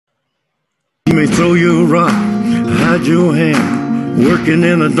You may throw your rock, hide your hand, working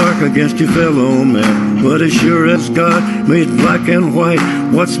in the dark against your fellow man. But as sure as God made black and white,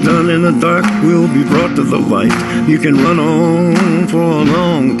 what's done in the dark will be brought to the light. You can run on for a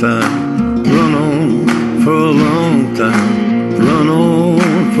long time, run on for a long time, run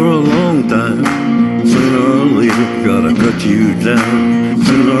on for a long time. Sooner or later, gotta cut you down.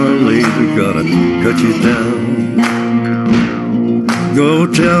 Sooner or later, gotta cut you down. Go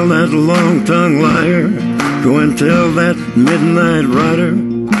tell that long-tongued liar, go and tell that midnight rider,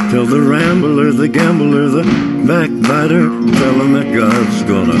 tell the rambler, the gambler, the backbiter, tell him that God's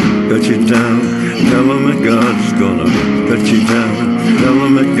gonna cut you down. Tell him that God's gonna cut you down. Tell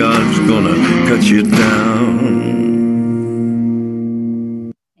him that God's gonna cut you down.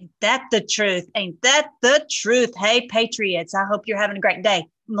 Ain't that the truth? Ain't that the truth? Hey, Patriots, I hope you're having a great day.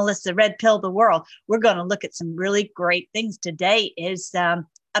 Melissa, Red Pill the World. We're going to look at some really great things. Today is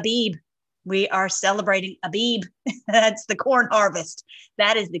Abib. We are celebrating Abib. That's the corn harvest.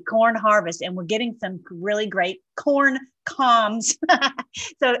 That is the corn harvest. And we're getting some really great corn comms.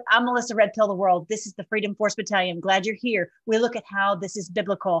 So I'm Melissa, Red Pill the World. This is the Freedom Force Battalion. Glad you're here. We look at how this is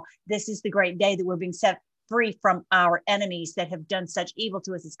biblical. This is the great day that we're being set free from our enemies that have done such evil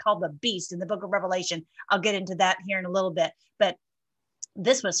to us. It's called the beast in the book of Revelation. I'll get into that here in a little bit. But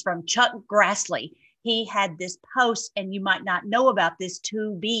this was from Chuck Grassley. He had this post, and you might not know about this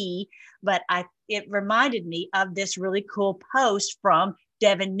to be, but it reminded me of this really cool post from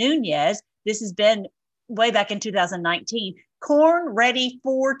Devin Nunes. This has been way back in 2019. Corn ready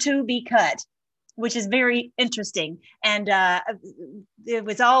for to be cut, which is very interesting. And it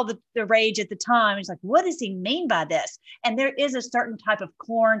was all the rage at the time. It's like, what does he mean by this? And there is a certain type of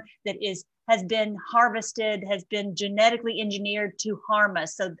corn that has been harvested, has been genetically engineered to harm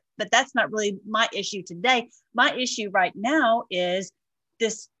us. So, but that's not really my issue today. My issue right now is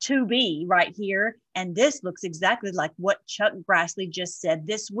this to be right here. And this looks exactly like what Chuck Grassley just said.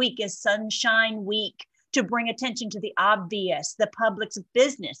 This week is Sunshine Week to bring attention to the obvious. The public's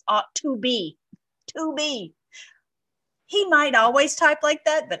business ought to be. He might always type like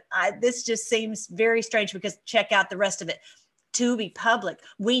that, but this just seems very strange because check out the rest of it. To be public,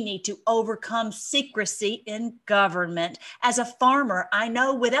 we need to overcome secrecy in government. As a farmer, I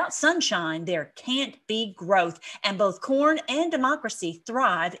know without sunshine, there can't be growth, and both corn and democracy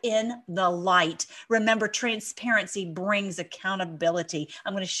thrive in the light. Remember, transparency brings accountability.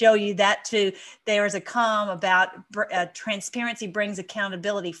 I'm going to show you that too. There's a comm about transparency brings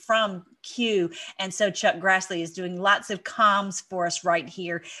accountability from Q. And so Chuck Grassley is doing lots of comms for us right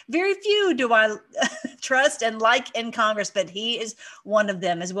here. Very few do I trust and like in Congress, but he is one of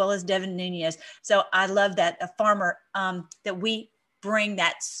them, as well as Devin Nunes. So I love that a farmer, that we bring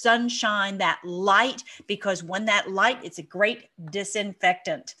that sunshine, that light, because when that light, it's a great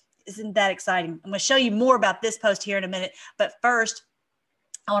disinfectant. Isn't that exciting? I'm going to show you more about this post here in a minute. But first,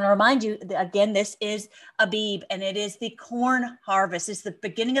 I want to remind you that, again, this is Abib, and it is the corn harvest. It's the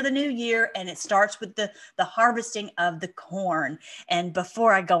beginning of the new year, and it starts with the harvesting of the corn. And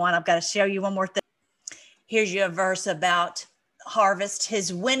before I go on, I've got to show you one more thing. Here's your verse about harvest.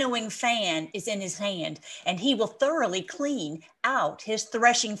 His winnowing fan is in his hand, and he will thoroughly clean out his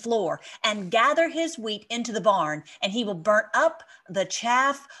threshing floor and gather his wheat into the barn, and he will burn up the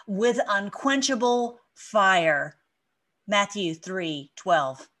chaff with unquenchable fire. Matthew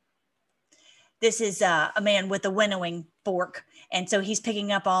 3:12. This is a man with a winnowing fork, and so he's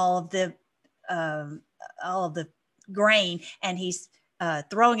picking up all of the grain, and he's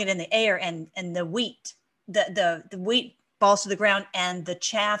throwing it in the air, and the wheat, the wheat falls to the ground, and the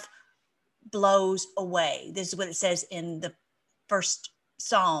chaff blows away. This is what it says in the first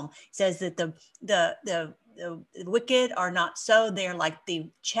Psalm. It says that the wicked are not so. They're like the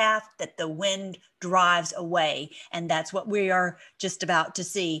chaff that the wind drives away. And that's what we are just about to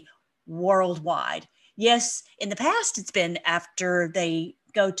see worldwide. Yes, in the past, it's been after they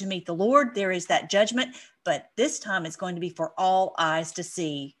go to meet the Lord, there is that judgment. But this time it's going to be for all eyes to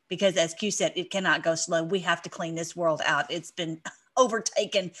see, because as Q said, it cannot go slow. We have to clean this world out. It's been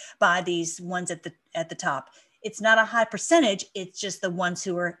overtaken by these ones at the top. It's not a high percentage. It's just the ones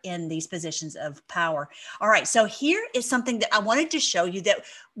who are in these positions of power. All right. So here is something that I wanted to show you, that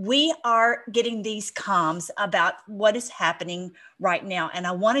we are getting these comms about what is happening right now. And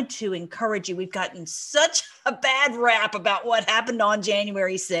I wanted to encourage you. We've gotten such a bad rap about what happened on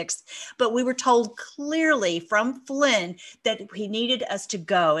January 6th, but we were told clearly from Flynn that he needed us to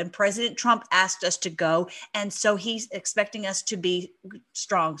go, and President Trump asked us to go. And so he's expecting us to be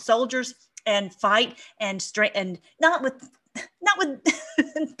strong soldiers and fight and not with not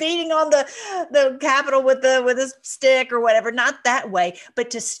with beating on the Capitol with a stick or whatever, not that way, but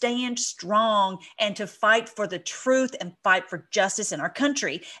to stand strong and to fight for the truth and fight for justice in our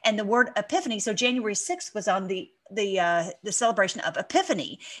country. And the word Epiphany, so January 6th was on the celebration of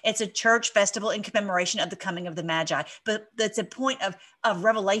Epiphany. It's a church festival in commemoration of the coming of the Magi, but that's a point of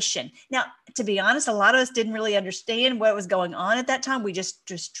revelation. Now, to be honest, a lot of us didn't really understand what was going on at that time. We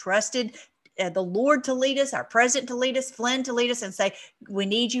just trusted the Lord to lead us, our president to lead us, Flynn to lead us, and say, we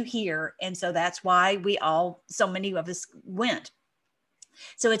need you here. And so that's why so many of us went.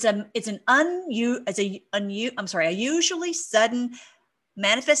 So it's a usually sudden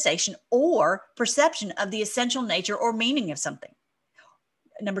manifestation or perception of the essential nature or meaning of something.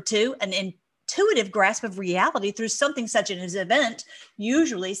 Number two, an intuitive grasp of reality through something such as an event,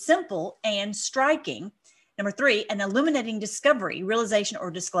 usually simple and striking. Number three, an illuminating discovery, realization, or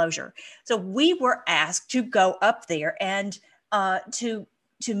disclosure. So we were asked to go up there and to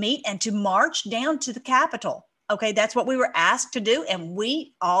meet and to march down to the Capitol. Okay, that's what we were asked to do, and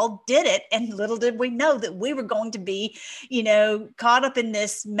we all did it. And little did we know that we were going to be, caught up in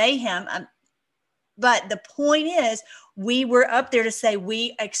this mayhem. But the point is, we were up there to say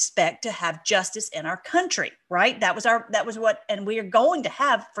we expect to have justice in our country, right? And we are going to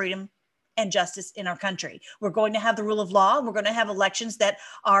have freedom and justice in our country. We're going to have the rule of law. We're going to have elections that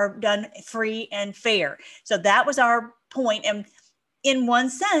are done free and fair. So that was our point. And in one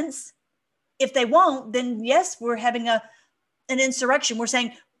sense, if they won't, then yes, we're having an insurrection. We're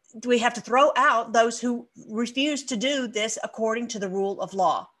saying we have to throw out those who refuse to do this according to the rule of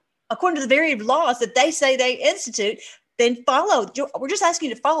law, according to the very laws that they say they institute. Then follow. We're just asking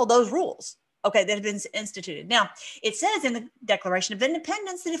you to follow those rules. Okay, that have been instituted. Now, it says in the Declaration of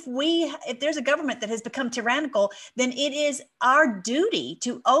Independence that if there's a government that has become tyrannical, then it is our duty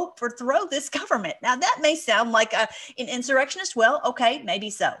to overthrow this government. Now, that may sound like an insurrectionist. Well, okay, maybe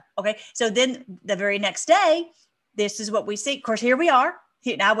so. Okay, so then the very next day, this is what we see. Of course, here we are.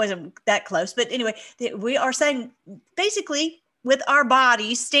 I wasn't that close, but anyway, we are saying basically, with our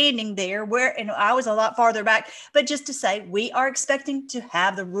bodies standing there and I was a lot farther back, but just to say, we are expecting to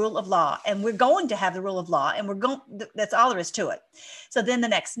have the rule of law, and we're going to have the rule of law, and that's all there is to it. So then the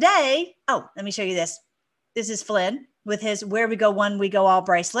next day, let me show you this. This is Flynn with his "Where we go one, we go all"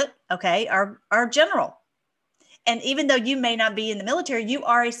 bracelet. Okay. Our general. And even though you may not be in the military, you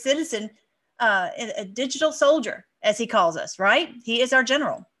are a citizen, a digital soldier, as he calls us, right? He is our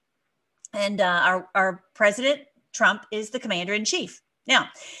general. And our president, Trump, is the commander in chief. Now,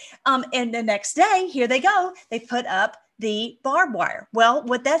 and the next day, here they go. They put up the barbed wire. Well,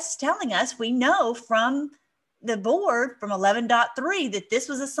 what that's telling us, we know from the board from 11.3 that this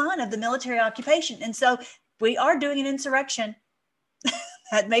was a sign of the military occupation. And so we are doing an insurrection.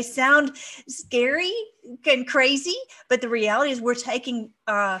 That may sound scary and crazy, but the reality is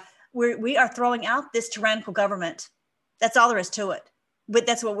we are throwing out this tyrannical government. That's all there is to it. But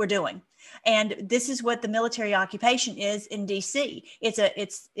that's what we're doing. And this is what the military occupation is in DC.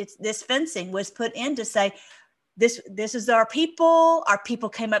 It's this fencing was put in to say, this is our people. Our people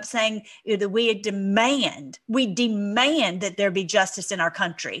came up saying that we demand that there be justice in our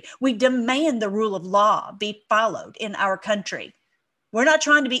country. We demand the rule of law be followed in our country. We're not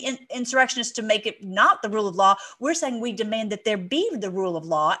trying to be insurrectionists to make it not the rule of law. We're saying we demand that there be the rule of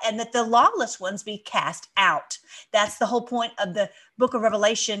law and that the lawless ones be cast out. That's the whole point of the book of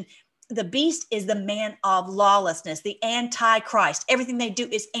Revelation. The beast is the man of lawlessness, the antichrist. Everything they do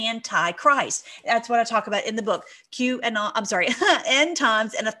is antichrist. That's what I talk about in the book. End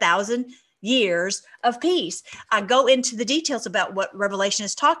times and 1,000 years of peace. I go into the details about what Revelation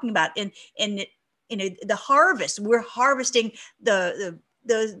is talking about in the harvest. We're harvesting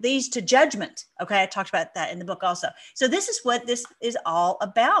these to judgment. Okay, I talked about that in the book also. So this is what this is all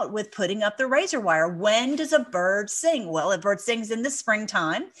about with putting up the razor wire. When does a bird sing? Well, a bird sings in the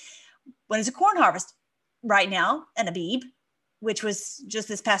springtime. When is a corn harvest? Right now, an Abib, which was just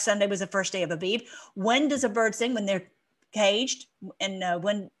this past Sunday was the first day of Abib. When does a bird sing? When they're caged, and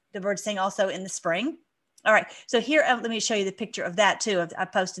when the birds sing also in the spring. All right, so here, let me show you the picture of that too. I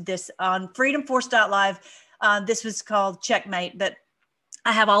posted this on freedomforce.live. This was called Checkmate, but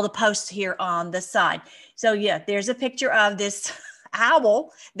I have all the posts here on the side. So yeah, there's a picture of this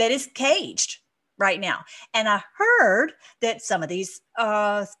owl that is caged right now. And I heard that some of these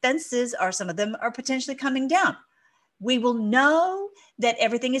fences, or some of them, are potentially coming down. We will know that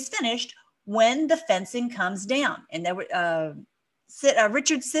everything is finished when the fencing comes down. And there were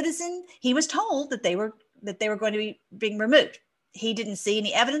Richard Citizen, he was told that they were going to be being removed. He didn't see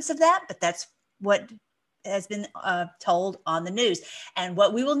any evidence of that, but that's what has been told on the news. And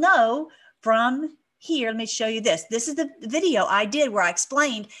what we will know from here, let me show you this. This is the video I did where I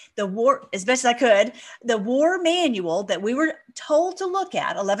explained the war, as best as I could, the war manual that we were told to look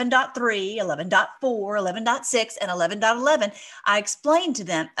at, 11.3, 11.4, 11.6, and 11.11. I explained to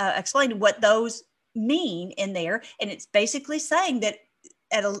them, explained what those mean in there. And it's basically saying that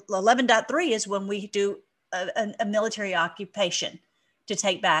at 11.3 is when we do a military occupation to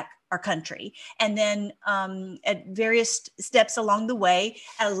take back our country. And then at various steps along the way,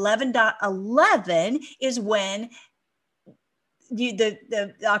 at 11.11 is when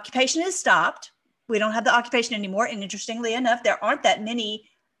the occupation is stopped. We don't have the occupation anymore. And interestingly enough, there aren't that many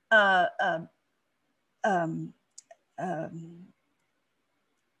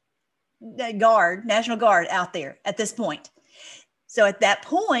National Guard out there at this point. So at that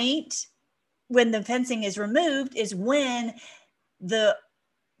point, when the fencing is removed, is when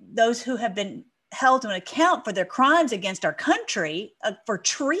those who have been held to an account for their crimes against our country for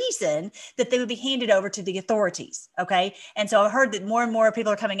treason, that they would be handed over to the authorities. Okay. And so I heard that more and more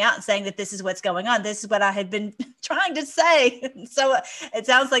people are coming out and saying that this is what's going on. This is what I had been trying to say. So it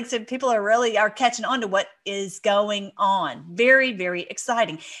sounds like some people are catching on to what is going on. Very, very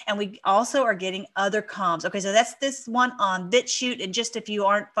exciting. And we also are getting other comms. Okay. So that's this one on BitChute. And just if you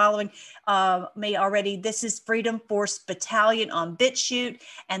aren't following me already, this is Freedom Force Battalion on BitChute.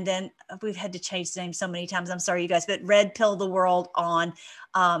 And then we've had to change the name so many times. I'm sorry, you guys, but Red Pill the World on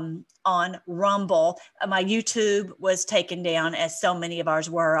Rumble. My YouTube was taken down, as so many of ours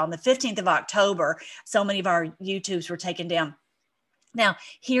were. On the 15th of October, so many of our YouTubes were taken down. Now,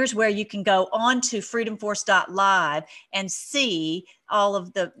 here's where you can go on to freedomforce.live and see all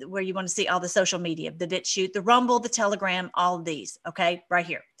of where you want to see all the social media, the BitChute, the Rumble, the Telegram, all of these, okay, right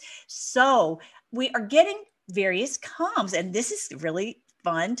here. So we are getting various comms, and this is really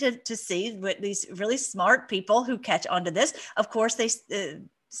fun to see what these really smart people who catch onto this. Of course,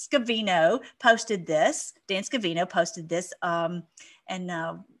 Scavino posted this. Dan Scavino posted this. And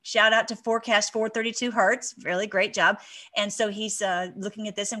shout out to Forecast 432 Hertz. Really great job. And so he's looking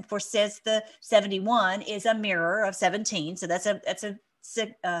at this, and of course says the 71 is a mirror of 17. So that's a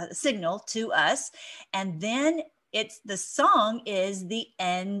signal to us. And then the song is "The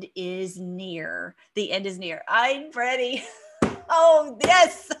End Is Near." The end is near. I'm ready. Oh,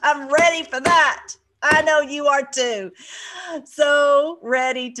 yes, I'm ready for that. I know you are too. So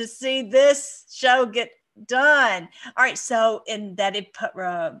ready to see this show get done. All right. So in that, it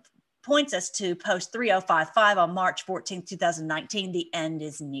points us to post 3055 on March 14th, 2019. The end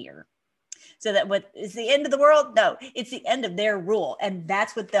is near. So that what is the end of the world? No, it's the end of their rule. And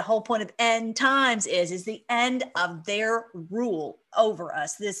that's what the whole point of end times is the end of their rule over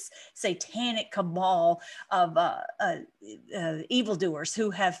us, this satanic cabal of evildoers who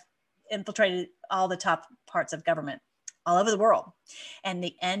have infiltrated all the top parts of government all over the world. And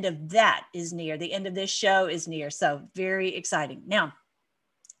the end of that is near. The end of this show is near. So very exciting. Now,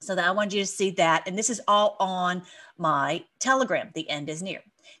 so that I wanted you to see that. And this is all on my Telegram. The end is near.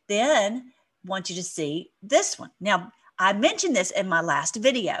 Then want you to see this one. Now, I mentioned this in my last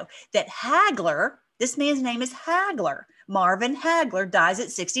video that Hagler, this man's name is Hagler. Marvin Hagler dies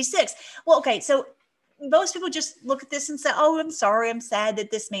at 66. Well, okay, so most people just look at this and say, oh, I'm sorry, I'm sad that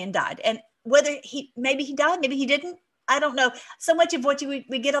this man died. And whether maybe he died, maybe he didn't, I don't know. So much of what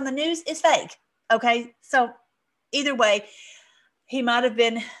we get on the news is fake. Okay, so either way, he might have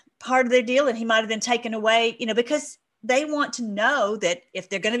been part of their deal, and he might have been taken away, because they want to know that if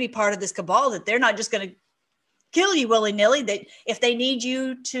they're going to be part of this cabal, that they're not just going to kill you willy-nilly, that if they need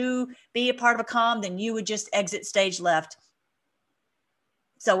you to be a part of a comm, then you would just exit stage left.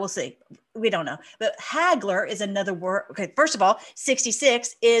 So we'll see. We don't know. But Hagler is another word. Okay, first of all,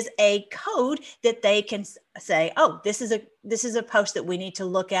 66 is a code that they can say, oh, this is a post that we need to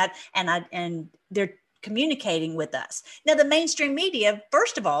look at, and they're communicating with us. Now, the mainstream media,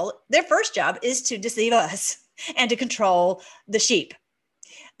 first of all, their first job is to deceive us and to control the sheep.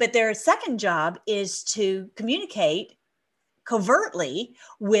 But their second job is to communicate covertly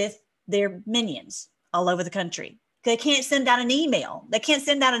with their minions all over the country. They can't send out an email. They can't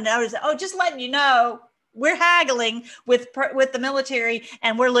send out a notice. Oh, just letting you know, we're haggling with the military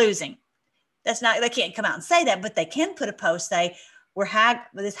and we're losing. That's not, they can't come out and say that, but they can put a post say,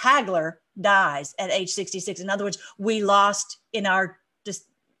 this haggler dies at age 66. In other words, we lost in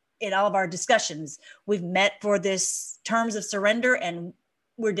all of our discussions. We've met for this terms of surrender and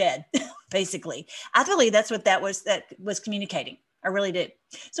we're dead, basically. I believe that's what that was communicating. I really did.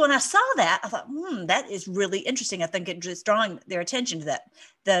 So when I saw that, I thought, that is really interesting. I think it just drawing their attention to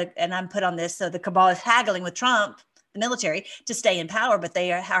that. And I'm put on this. So the cabal is haggling with Trump, the military, to stay in power, but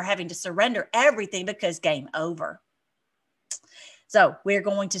they are having to surrender everything because game over. So we're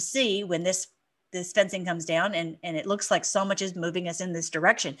going to see when this this fencing comes down, and it looks like so much is moving us in this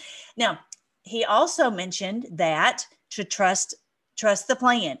direction. Now, he also mentioned that to trust the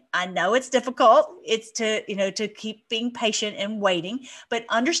plan. I know it's difficult. It's to keep being patient and waiting, but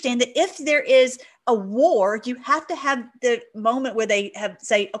understand that if there is a war, you have to have the moment where they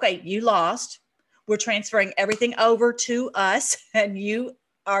say, okay, you lost. We're transferring everything over to us, and you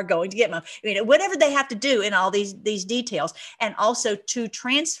are going to get whatever they have to do in all these details, and also to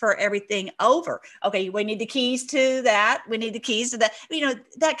transfer everything over. Okay, we need the keys to that. We need the keys to that.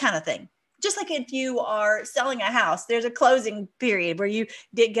 That kind of thing. Just like if you are selling a house, there's a closing period where you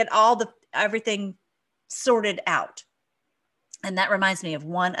did get everything sorted out. And that reminds me of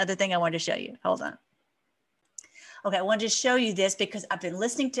one other thing I wanted to show you. Hold on. Okay, I wanted to show you this because I've been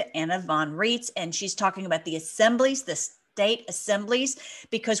listening to Anna von Reitz, and she's talking about the assemblies, the state assemblies,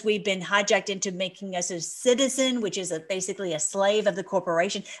 because we've been hijacked into making us a citizen, which is basically a slave of the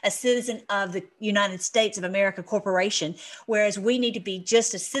corporation, a citizen of the United States of America corporation, whereas we need to be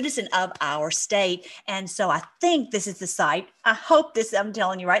just a citizen of our state. And so I think this is the site. I hope I'm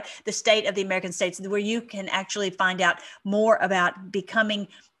telling you right, the State of the American States, where you can actually find out more about becoming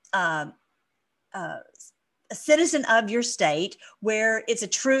a citizen of your state, where it's a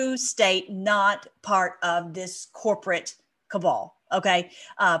true state, not part of this corporate cabal, okay,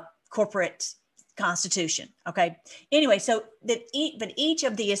 corporate constitution, okay. Anyway, so but each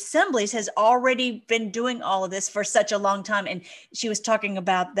of the assemblies has already been doing all of this for such a long time, and she was talking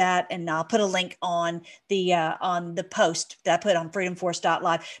about that, and I'll put a link on the post that I put on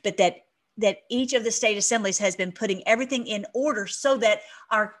freedomforce.live, but that each of the state assemblies has been putting everything in order so that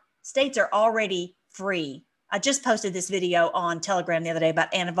our states are already free. I just posted this video on Telegram the other day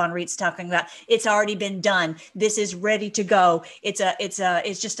about Anna von Reitz talking about it's already been done. This is ready to go. It's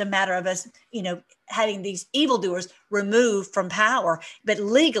just a matter of us, having these evildoers removed from power. But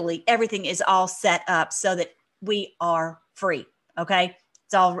legally, everything is all set up so that we are free. Okay.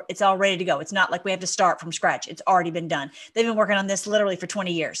 It's all ready to go. It's not like we have to start from scratch. It's already been done. They've been working on this literally for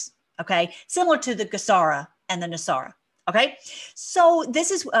 20 years. Okay. Similar to the Gesara and the Nasara. Okay, so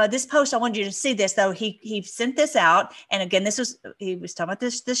this is this post. I wanted you to see this, though. He sent this out, and again, he was talking about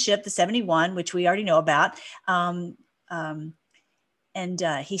this ship, the 71, which we already know about. And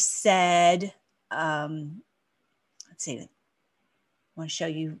he said, let's see, I want to show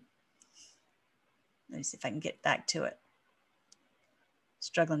you. Let me see if I can get back to it.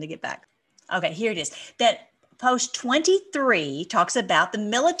 Struggling to get back. Okay, here it is. That post 23 talks about the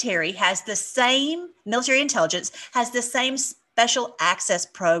military intelligence has the same special access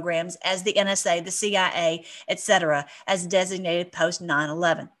programs as the NSA, the CIA, etc., as designated post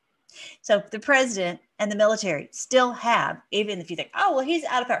 9/11. So the president and the military still have, even if you think, oh, well, he's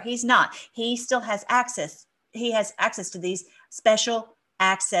out of power. He's not. He still has access. He has access to these special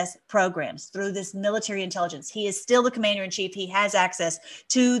access programs through this military intelligence. He is still the commander in chief. He has access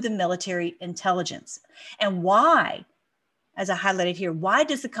to the military intelligence. And why, as I highlighted here, why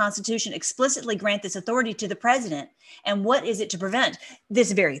does the Constitution explicitly grant this authority to the president? And what is it to prevent?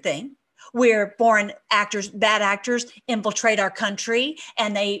 This very thing, where foreign actors, bad actors, infiltrate our country,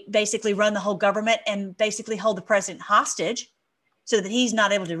 and they basically run the whole government and basically hold the president hostage so that he's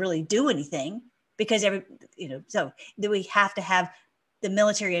not able to really do anything, because so that we have to have the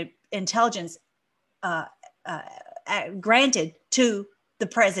military intelligence granted to the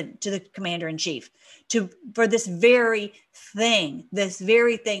president, to the commander in chief, for this very thing.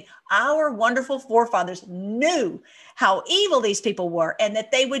 Our wonderful forefathers knew how evil these people were, and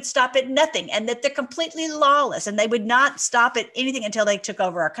that they would stop at nothing, and that they're completely lawless, and they would not stop at anything until they took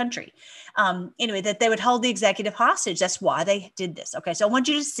over our country. That they would hold the executive hostage. That's why they did this. Okay, so I want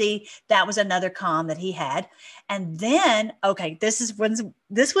you to see that was another comm that he had. And then, okay, this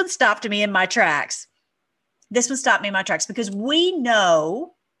one stopped me in my tracks. This one stopped me in my tracks because we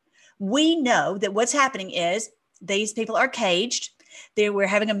know that what's happening is these people are caged. We're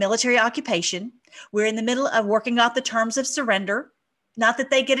having a military occupation. We're in the middle of working out the terms of surrender. Not that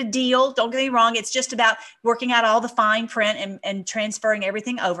they get a deal. Don't get me wrong. It's just about working out all the fine print and transferring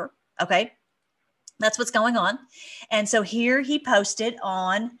everything over. Okay. That's what's going on. And so here he posted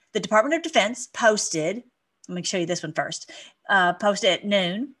on the Department of Defense let me show you this one first, posted at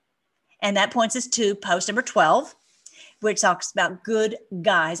noon. And that points us to post number 12, which talks about good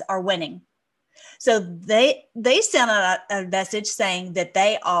guys are winning. So they sent out a message saying that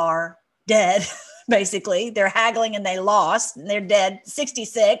they are dead. Basically, they're haggling and they lost, and they're dead.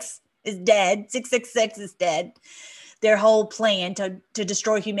 66 is dead. 666 is dead. Their whole plan to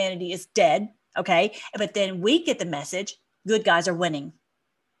destroy humanity is dead. Okay. But then we get the message, good guys are winning,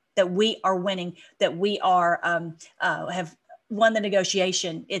 that we are winning, that we are, won the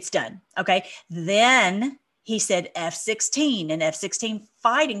negotiation. It's done. Okay. Then he said F-16, and F-16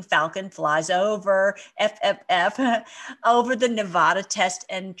 Fighting Falcon flies over FFF over the Nevada Test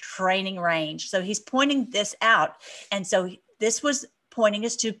and Training Range. So he's pointing this out. And so this was pointing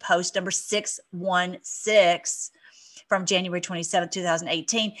us to post number 616 from January 27,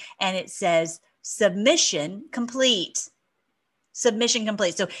 2018. And it says submission complete. Submission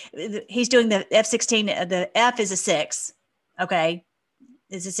complete. So he's doing the F-16. The F is a 6. Okay.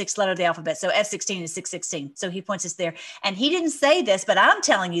 Is the 6th letter of the alphabet. So F-16 is 616. So he points us there. And he didn't say this, but I'm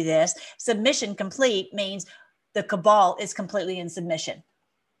telling you this. Submission complete means the cabal is completely in submission.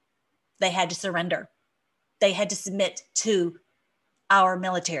 They had to surrender. They had to submit to our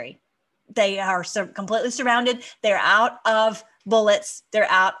military. They are completely surrounded. They're out of bullets.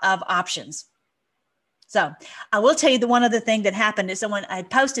 They're out of options. So I will tell you the one other thing that happened is someone, I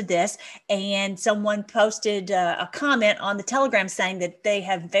posted this, and someone posted a comment on the Telegram saying that they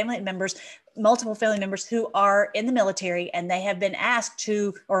have family members, multiple family members who are in the military, and they have been asked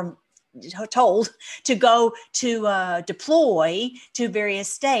to, or told to go to deploy to various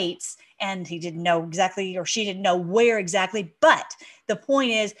states. And he didn't know exactly, or she didn't know where exactly. But the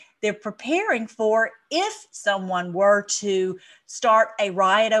point is, they're preparing for if someone were to start a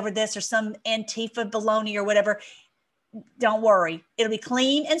riot over this or some Antifa baloney or whatever. Don't worry. It'll be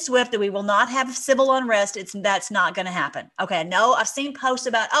clean and swift, that we will not have civil unrest. That's not going to happen. Okay. No, I've seen posts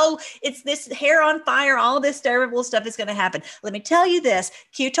about, oh, it's this hair on fire, all this terrible stuff is going to happen. Let me tell you this.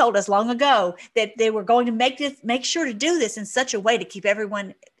 Q told us long ago that they were going to make sure to do this in such a way to keep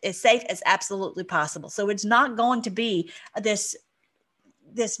everyone as safe as absolutely possible. So it's not going to be this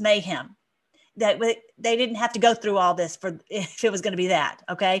mayhem. That they didn't have to go through all this for if it was going to be that.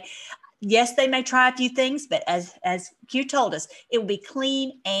 Okay. Yes, they may try a few things, but as Q told us, it will be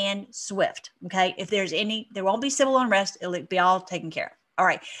clean and swift. Okay. If there's there won't be civil unrest. It'll be all taken care of. All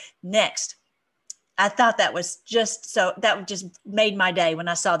right. Next. I thought that just made my day when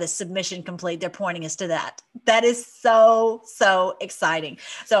I saw this submission complete. They're pointing us to that. That is so, so exciting.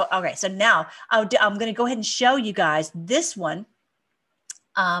 So, okay. So now I'm going to go ahead and show you guys this one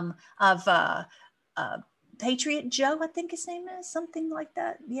of Patriot Joe, I think his name is, something like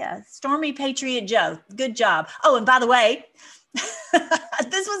that. Yeah, Stormy Patriot Joe. Good job. Oh, and by the way,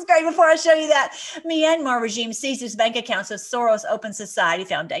 this was great. Before I show you that, Myanmar regime seizes bank accounts of Soros Open Society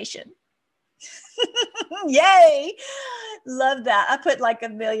Foundation. Yay! Love that. I put like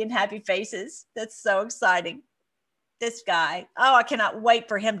 1 million happy faces. That's so exciting. This guy, oh, I cannot wait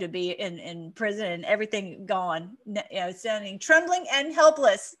for him to be in prison and everything gone, sounding trembling and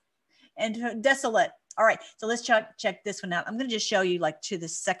helpless and desolate. All right, so let's check this one out. I'm going to just show you to the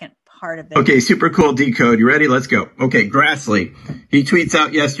second part of it. Okay, super cool decode. You ready? Let's go. Okay, Grassley, he tweets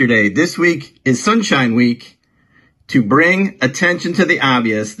out yesterday, this week is Sunshine Week. To bring attention to the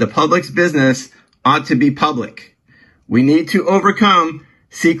obvious, the public's business ought to be public. We need to overcome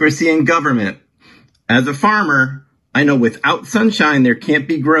secrecy in government. As a farmer, I know without sunshine, there can't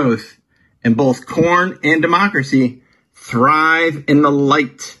be growth, and both corn and democracy thrive in the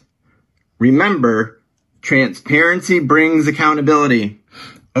light. Remember, transparency brings accountability.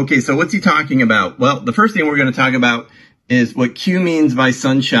 Okay, so what's he talking about? Well, the first thing we're going to talk about is what Q means by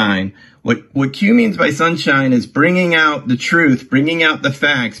sunshine. What Q means by sunshine is bringing out the truth, bringing out the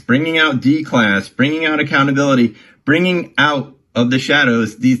facts, bringing out D-class, bringing out accountability, bringing out of the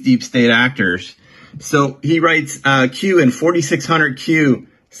shadows these deep state actors. So he writes Q in 4600 Q,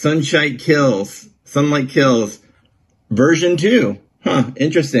 Sunlight Kills, version 2. Huh,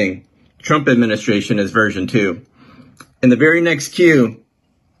 interesting. Trump administration is version 2. In the very next Q,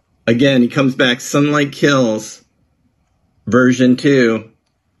 again, he comes back, Sunlight Kills, version 2,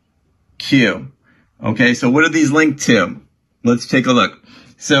 Q. Okay, so what are these linked to? Let's take a look.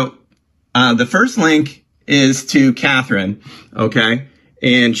 So the first link is to Catherine, okay?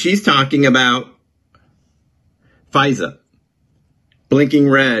 And she's talking about FISA, blinking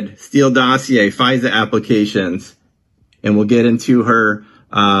red, Steele dossier, FISA applications. And we'll get into her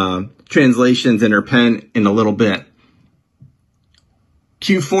translations in her pen in a little bit.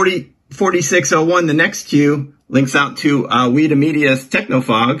 Q4601, the next Q, links out to Weta Media's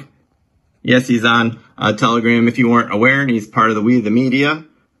Technofog. Yes, he's on Telegram if you weren't aware, and he's part of the We the Media.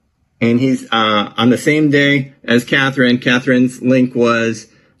 And he's on the same day as Catherine. Catherine's link was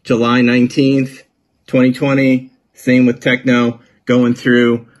July 19th, 2020. Same with Techno, going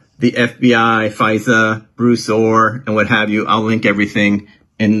through the FBI, FISA, Bruce Orr, and what have you. I'll link everything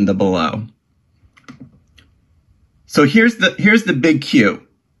in the below. So here's the big Q.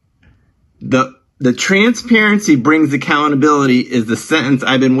 The transparency brings accountability is the sentence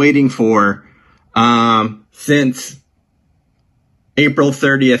I've been waiting for since April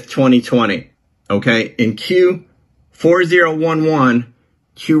 30th, 2020. Okay, in Q4011,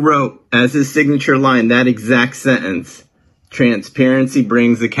 Q wrote as his signature line that exact sentence, transparency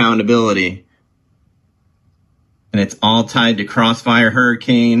brings accountability. And it's all tied to Crossfire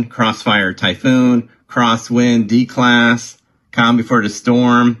Hurricane, Crossfire Typhoon, Crosswind, D-Class, Calm Before the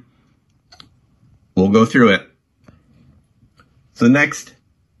Storm. We'll go through it. So next,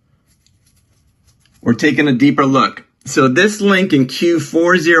 we're taking a deeper look. So this link in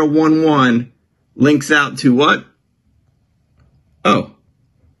Q4011 links out to what? Oh,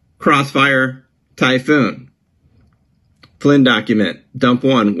 Crossfire Typhoon. Flynn document, dump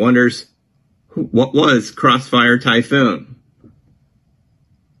 1, wonders what was Crossfire Typhoon.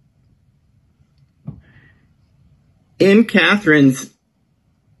 In Catherine's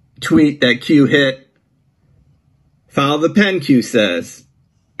tweet that Q hit, follow the pen, Q says.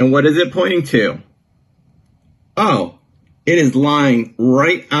 And what is it pointing to? Oh, it is lying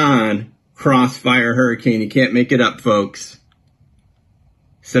right on Crossfire Hurricane. You can't make it up, folks.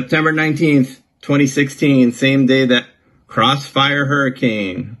 September 19th, 2016, same day that Crossfire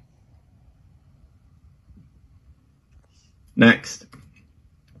Hurricane. Next.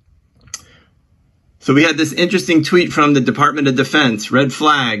 So we had this interesting tweet from the Department of Defense, red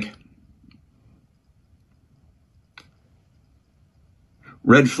flag.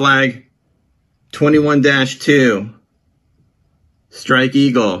 Red flag 21-2, Strike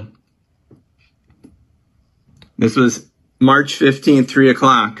Eagle. This was March 15th, 3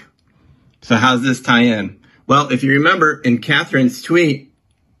 o'clock. So how's this tie in? Well, if you remember in Catherine's tweet,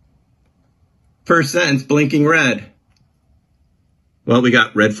 first sentence, blinking red. Well, we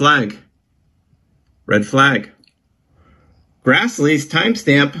got red flag. Red flag. Grassley's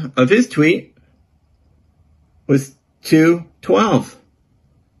timestamp of his tweet was 2/12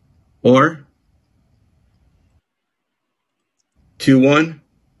 or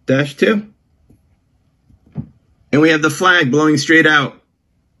 21-2. And we have the flag blowing straight out.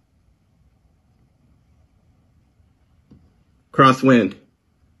 Crosswind.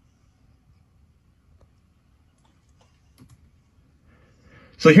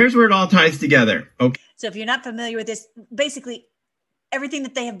 So here's where it all ties together. Okay. So if you're not familiar with this, basically everything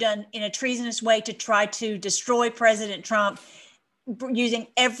that they have done in a treasonous way to try to destroy President Trump, using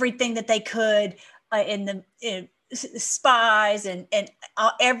everything that they could in spies and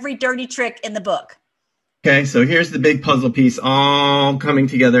every dirty trick in the book. Okay, so here's the big puzzle piece all coming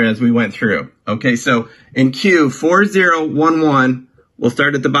together as we went through. Okay, so in Q4011, we'll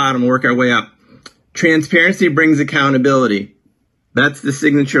start at the bottom, work our way up. Transparency brings accountability. That's the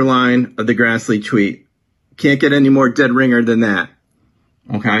signature line of the Grassley tweet. Can't get any more dead ringer than that.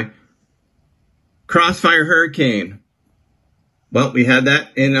 Okay. Crossfire Hurricane. Well, we had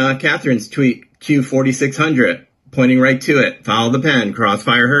that in Catherine's tweet, Q4600, pointing right to it. Follow the pen,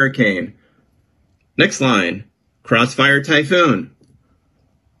 Crossfire Hurricane. Next line, Crossfire Typhoon.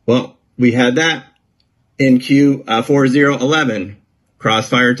 Well, we had that in Q4011,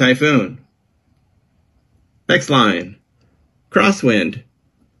 Crossfire Typhoon. Next line, Crosswind.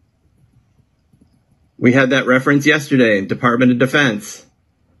 We had that reference yesterday, Department of Defense,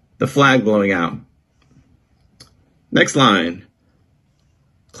 the flag blowing out. Next line,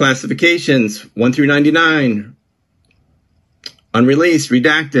 classifications 1 through 99, unreleased,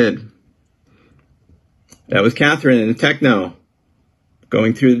 redacted. That was Catherine in the Techno,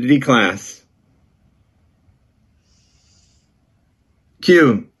 going through the D-Class.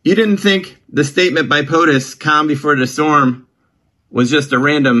 Q, you didn't think the statement by POTUS, calm before the storm, was just a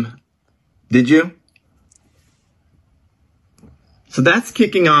random, did you? So that's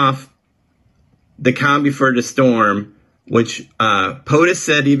kicking off the calm before the storm, which POTUS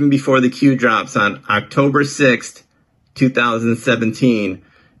said even before the Q drops on October 6th, 2017.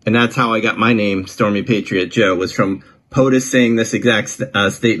 And that's how I got my name, Stormy Patriot Joe, was from POTUS saying this exact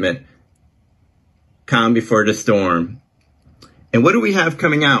statement. Calm before the storm. And what do we have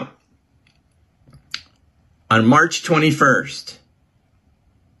coming out? On March 21st,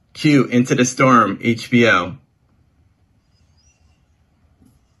 Q, Into the Storm, HBO.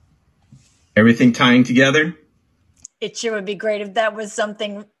 Everything tying together? It sure would be great if that was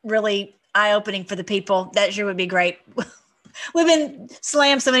something really eye-opening for the people. That sure would be great. We've been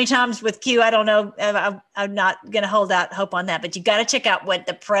slammed so many times with Q. I don't know. I'm not going to hold out hope on that, but you got to check out what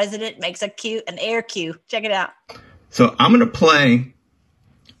the president makes an air Q. Check it out. So I'm going to play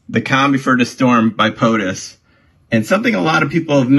the Calm Before the Storm by POTUS, and something a lot of people have